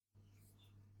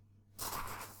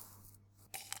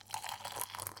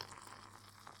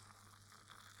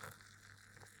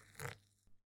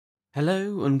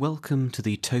Hello and welcome to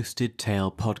the Toasted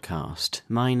Tale podcast.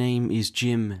 My name is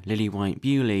Jim Lillywhite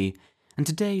Bewley, and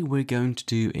today we're going to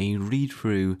do a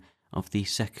read-through of the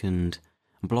second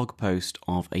blog post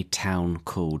of A Town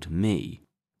Called Me.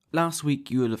 Last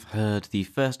week you will have heard the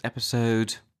first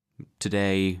episode.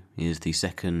 Today is the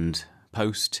second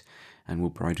post, and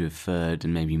we'll probably do a third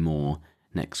and maybe more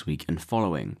next week and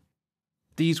following.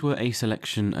 These were a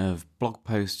selection of blog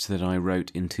posts that I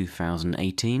wrote in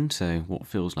 2018, so what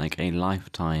feels like a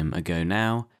lifetime ago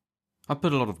now. I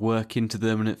put a lot of work into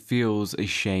them and it feels a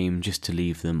shame just to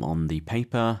leave them on the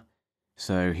paper.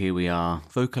 So here we are,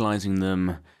 vocalizing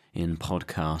them in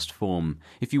podcast form.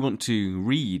 If you want to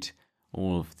read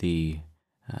all of the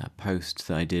posts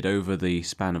that I did over the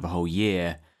span of a whole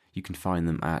year, you can find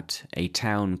them at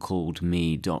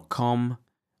atowncalledme.com,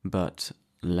 but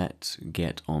let's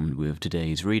get on with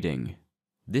today's reading.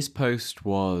 This post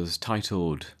was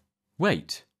titled,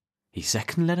 "Wait, a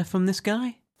second letter from this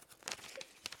guy?"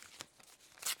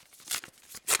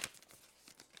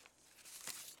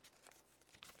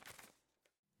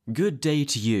 Good day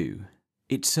to you.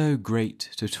 It's so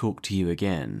great to talk to you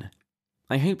again.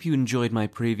 I hope you enjoyed my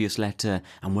previous letter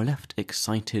and were left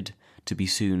excited to be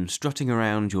soon strutting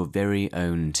around your very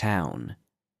own town.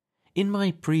 In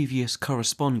my previous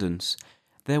correspondence,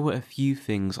 there were a few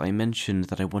things I mentioned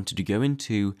that I wanted to go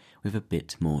into with a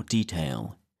bit more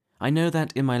detail. I know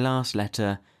that in my last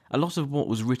letter, a lot of what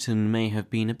was written may have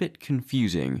been a bit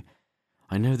confusing.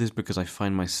 I know this because I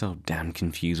find myself damn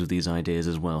confused with these ideas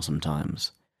as well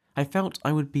sometimes. I felt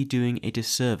I would be doing a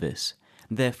disservice,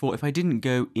 therefore, if I didn't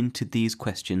go into these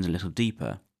questions a little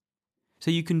deeper.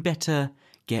 So you can better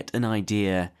get an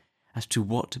idea as to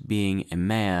what being a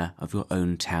mayor of your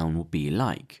own town will be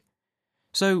like.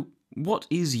 So, what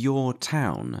is your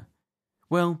town?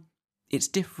 Well, it's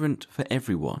different for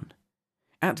everyone.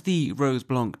 At the Rose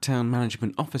Blanc Town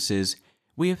Management offices,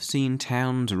 we have seen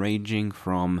towns ranging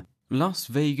from Las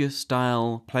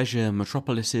Vegas-style pleasure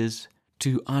metropolises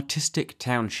to artistic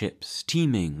townships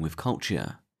teeming with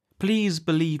culture. Please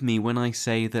believe me when I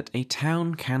say that a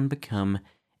town can become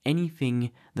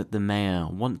anything that the mayor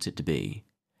wants it to be.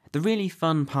 The really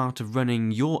fun part of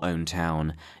running your own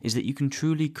town is that you can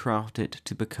truly craft it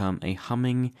to become a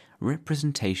humming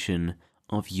representation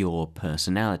of your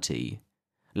personality,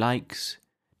 likes,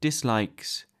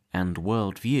 dislikes, and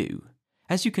worldview.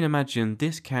 As you can imagine,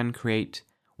 this can create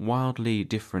wildly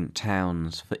different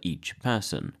towns for each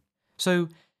person. So,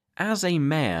 as a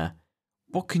mayor,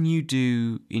 what can you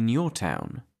do in your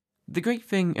town? The great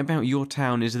thing about your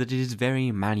town is that it is very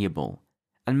malleable,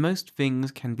 and most things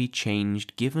can be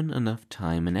changed given enough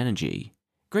time and energy.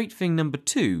 Great thing number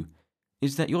 2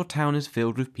 is that your town is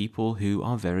filled with people who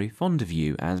are very fond of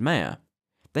you as mayor.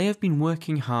 They have been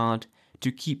working hard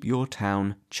to keep your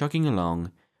town chugging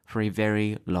along for a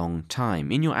very long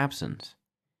time in your absence.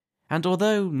 And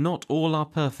although not all are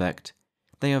perfect,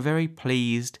 they are very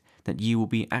pleased that you will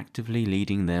be actively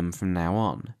leading them from now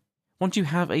on. Once you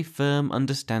have a firm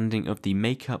understanding of the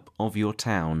makeup of your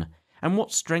town, and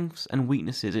what strengths and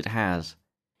weaknesses it has,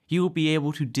 you will be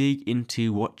able to dig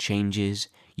into what changes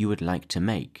you would like to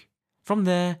make. From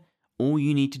there, all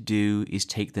you need to do is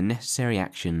take the necessary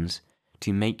actions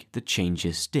to make the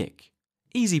changes stick.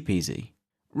 Easy peasy.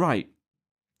 Right,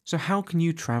 so how can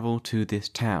you travel to this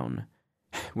town?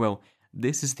 Well,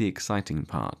 this is the exciting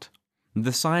part.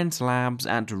 The science labs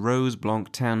at Rose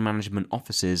Blanc Town Management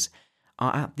offices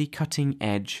are at the cutting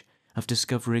edge of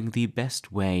discovering the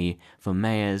best way for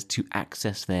mayors to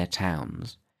access their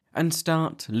towns and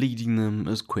start leading them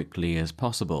as quickly as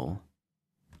possible.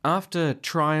 After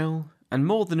trial and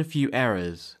more than a few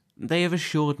errors, they have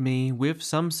assured me with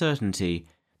some certainty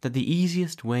that the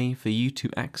easiest way for you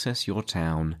to access your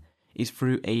town is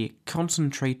through a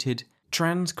concentrated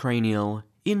transcranial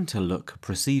interlook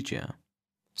procedure.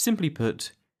 Simply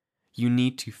put, you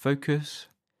need to focus,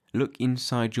 look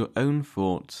inside your own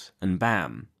thoughts, and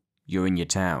bam, you're in your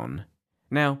town.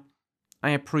 Now, I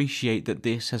appreciate that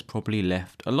this has probably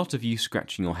left a lot of you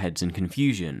scratching your heads in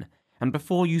confusion, and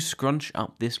before you scrunch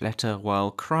up this letter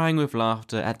while crying with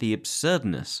laughter at the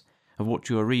absurdness of what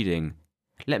you are reading,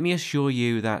 let me assure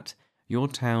you that your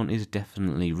town is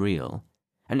definitely real,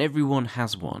 and everyone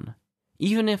has one.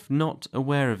 Even if not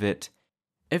aware of it,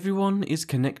 everyone is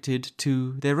connected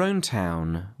to their own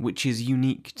town, which is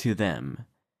unique to them.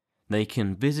 They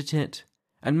can visit it,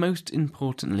 and most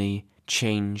importantly,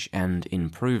 change and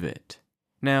improve it.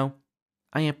 Now,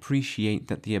 I appreciate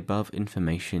that the above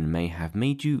information may have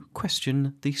made you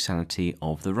question the sanity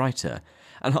of the writer,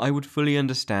 and I would fully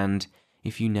understand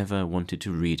if you never wanted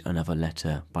to read another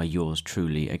letter by yours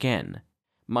truly again.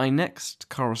 My next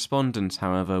correspondence,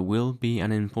 however, will be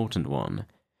an important one.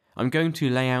 I'm going to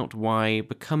lay out why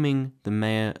becoming the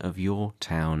mayor of your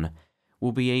town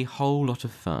will be a whole lot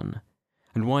of fun,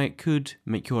 and why it could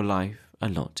make your life a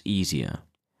lot easier.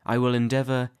 I will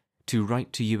endeavour to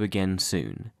write to you again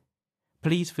soon.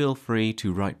 Please feel free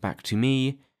to write back to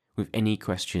me with any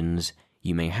questions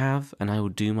you may have, and I will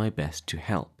do my best to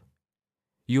help.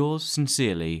 Yours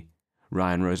sincerely,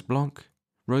 Ryan Roseblanc,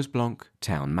 Roseblanc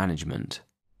Town Management.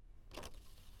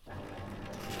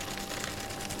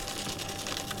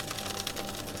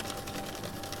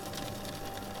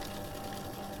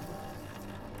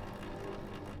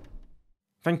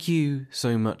 Thank you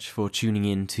so much for tuning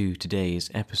in to today's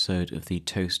episode of the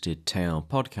Toasted Tale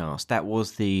podcast. That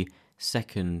was the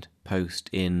second post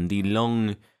in the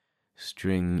long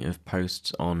string of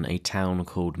posts on a town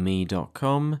called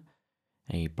me.com,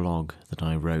 a blog that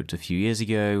I wrote a few years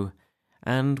ago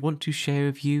and want to share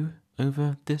with you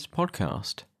over this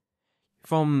podcast.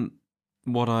 From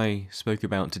what I spoke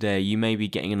about today, you may be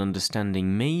getting an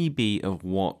understanding maybe of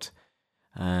what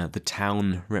the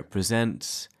town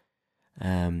represents,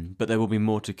 but there will be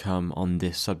more to come on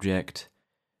this subject,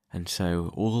 and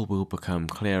so all will become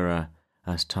clearer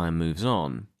as time moves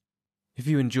on. If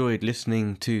you enjoyed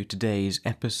listening to today's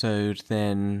episode,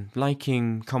 then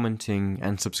liking, commenting,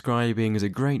 and subscribing is a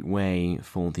great way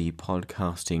for the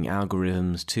podcasting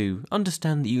algorithms to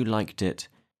understand that you liked it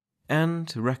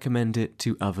and recommend it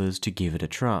to others to give it a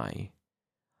try.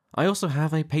 I also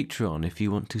have a Patreon if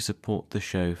you want to support the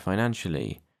show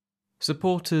financially.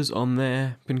 Supporters on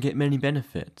there can get many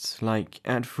benefits, like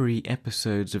ad-free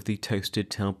episodes of the Toasted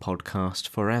Tale podcast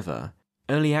forever,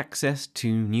 early access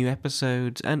to new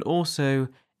episodes, and also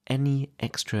any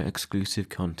extra exclusive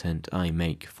content I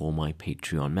make for my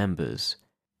Patreon members.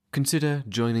 Consider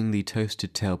joining the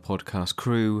Toasted Tale podcast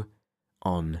crew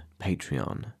on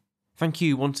Patreon. Thank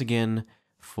you once again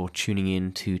for tuning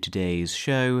in to today's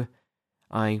show.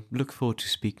 I look forward to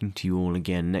speaking to you all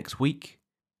again next week,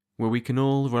 where we can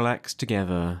all relax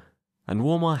together and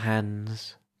warm our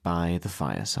hands by the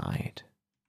fireside.